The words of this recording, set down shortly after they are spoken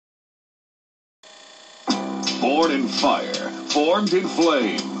Born in fire, formed in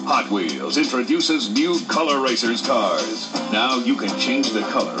flame, Hot Wheels introduces new Color Racers cars. Now you can change the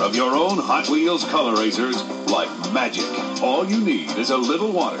color of your own Hot Wheels Color Racers like magic. All you need is a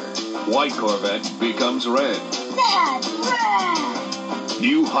little water. White Corvette becomes red. That's red!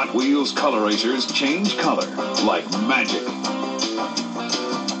 New Hot Wheels Color Racers change color like magic.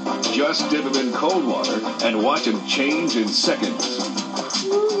 Just dip them in cold water and watch them change in seconds.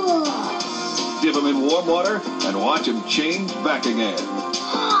 Cool. Dip them in warm water and watch them change back again.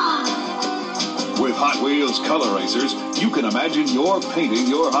 With Hot Wheels Color Racers, you can imagine you're painting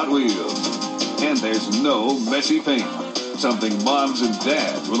your Hot Wheels. And there's no messy paint. Something moms and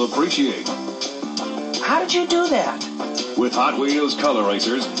dads will appreciate. How did you do that? With Hot Wheels Color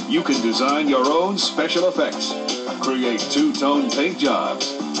Racers, you can design your own special effects, create two-tone paint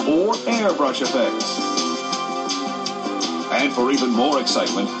jobs, or airbrush effects. And for even more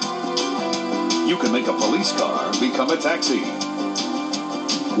excitement, you can make a police car become a taxi.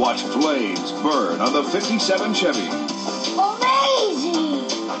 Watch flames burn on the 57 Chevy. Amazing!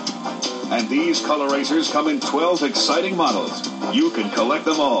 And these Color Racers come in 12 exciting models. You can collect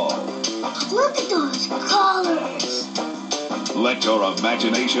them all. Look at those colors. Let your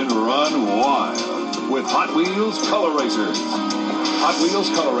imagination run wild with Hot Wheels Color Racers. Hot Wheels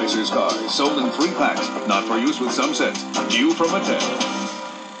Color Racers cars sold in 3 packs, not for use with some sets. Due from Mattel.